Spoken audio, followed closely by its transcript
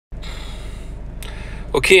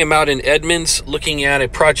Okay, I'm out in Edmonds looking at a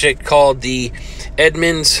project called the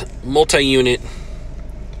Edmonds Multi-Unit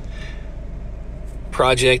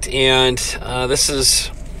Project, and this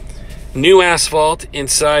is new asphalt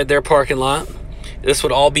inside their parking lot. This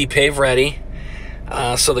would all be pave ready.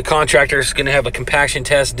 So the contractor is going to have a compaction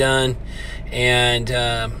test done and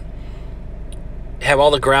have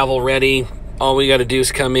all the gravel ready. All we got to do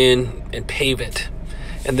is come in and pave it.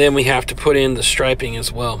 And then we have to put in the striping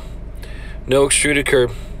as well. No extruded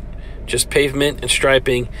curb, just pavement and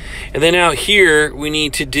striping. And then out here we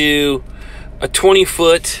need to do a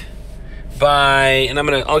 20-foot by, and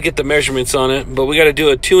I'll get the measurements on it, but we got to do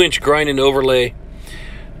a 2-inch grind and overlay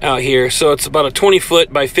out here. So it's about a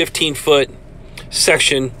 20-foot by 15-foot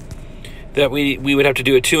section that we would have to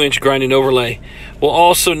do a 2-inch grind and overlay. We'll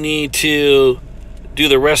also need to do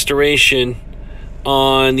the restoration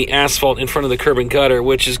on the asphalt in front of the curb and gutter,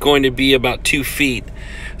 which is going to be about 2 feet.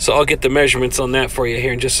 So I'll get the measurements on that for you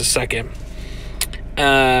here in just a second.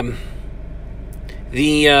 The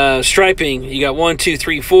striping, you got 1, 2,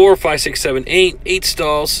 3, 4, 5, 6, 7, 8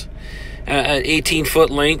 stalls at 18-foot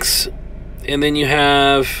lengths. And then you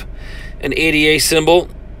have an ADA symbol.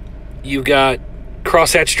 You've got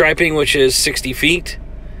crosshatch striping, which is 60 feet.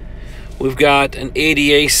 We've got an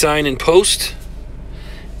ADA sign and post.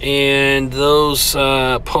 And those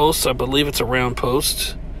posts, I believe it's a round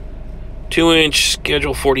post. 2-inch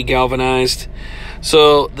Schedule 40 galvanized.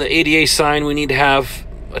 So the ADA sign, we need to have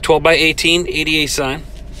a 12 by 18 ADA sign.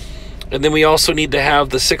 And then we also need to have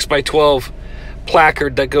the 6 by 12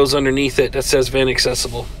 placard that goes underneath it that says van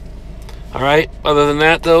accessible. All right. Other than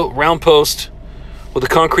that, though, round post with a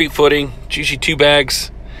concrete footing. It's usually 2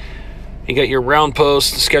 bags. You got your round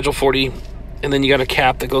post, Schedule 40, and then you got a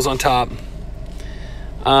cap that goes on top.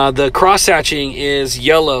 The cross hatching is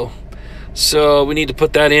yellow, so we need to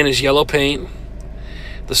put that in as yellow paint.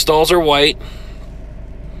 The stalls are white.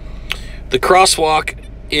 The crosswalk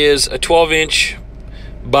is a 12-inch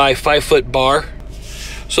by 5-foot bar,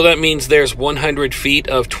 so that means there's 100 feet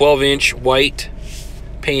of 12-inch white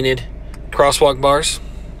painted crosswalk bars.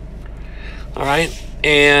 All right,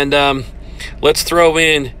 and let's throw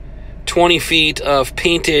in 20 feet of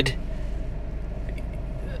painted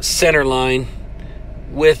center line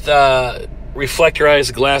with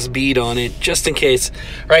reflectorized glass bead on it, just in case.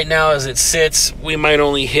 Right now, as it sits, we might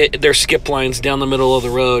only hit their skip lines down the middle of the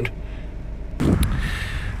road.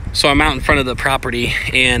 So I'm out in front of the property,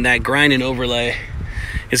 and that grind and overlay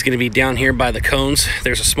is going to be down here by the cones.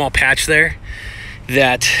 There's a small patch there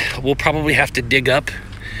that we'll probably have to dig up.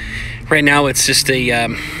 Right now, it's just a,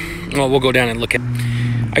 well, we'll go down and look at.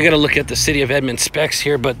 I got to look at the City of Edmonds specs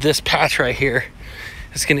here, but this patch right here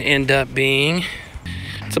is going to end up being,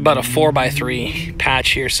 it's about a 4x3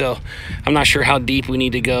 patch here, so I'm not sure how deep we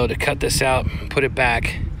need to go to cut this out and put it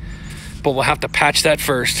back, but we'll have to patch that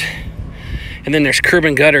first. And then there's curb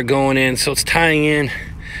and gutter going in, so it's tying in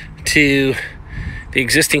to the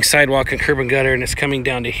existing sidewalk and curb and gutter, and it's coming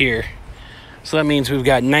down to here. So that means we've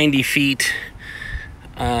got 90 feet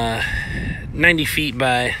by,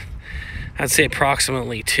 I'd say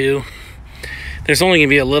approximately 2. There's only gonna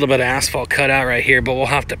be a little bit of asphalt cut out right here, but we'll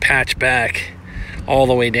have to patch back all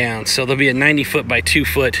the way down. So there'll be a 90-foot by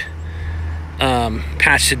 2-foot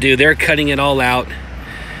patch to do. They're cutting it all out.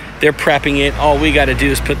 They're prepping it. All we got to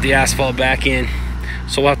do is put the asphalt back in.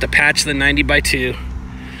 So we'll have to patch the 90 by 2,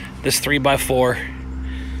 this 3 by 4,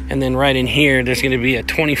 and then right in here, there's going to be a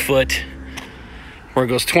 20-foot where it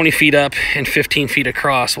goes 20 feet up and 15 feet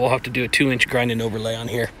across. We'll have to do a 2-inch grind and overlay on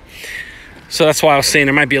here. So that's why I was saying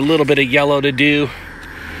there might be a little bit of yellow to do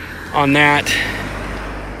on that.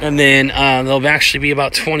 And then there'll actually be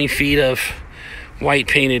about 20 feet of white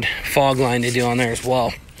painted fog line to do on there as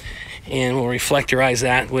well. And we'll reflectorize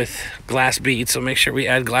that with glass bead. So make sure we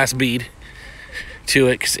add glass bead to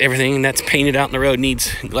it, because everything that's painted out in the road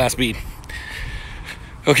needs glass bead.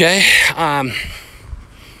 Okay. I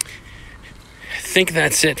think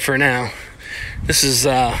that's it for now. This is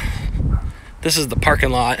the parking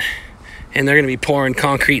lot, and they're going to be pouring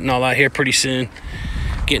concrete and all that here pretty soon,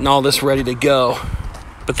 getting all this ready to go.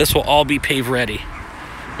 But this will all be pave ready.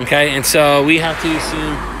 Okay, and so we have to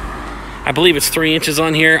assume, I believe it's 3 inches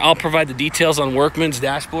on here. I'll provide the details on Workman's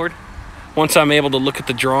dashboard once I'm able to look at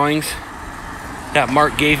the drawings that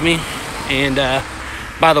Mark gave me. And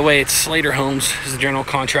by the way, it's Slater Homes is the general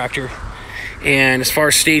contractor. And as far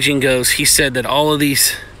as staging goes, he said that all of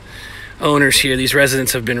these owners here, these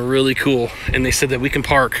residents, have been really cool. And they said that we can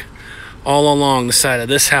park all along the side of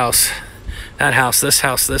this house, that house, this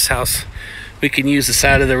house, this house. We can use the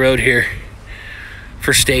side of the road here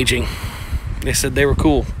for staging. They said they were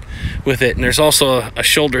cool with it. And there's also a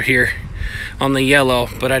shoulder here on the yellow,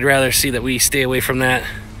 but I'd rather see that we stay away from that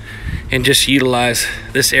and just utilize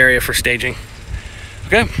this area for staging.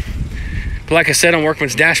 Okay, but like I said, on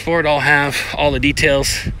Workman's dashboard, I'll have all the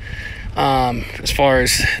details as far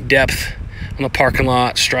as depth on the parking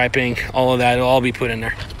lot, striping, all of that. It'll all be put in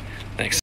there.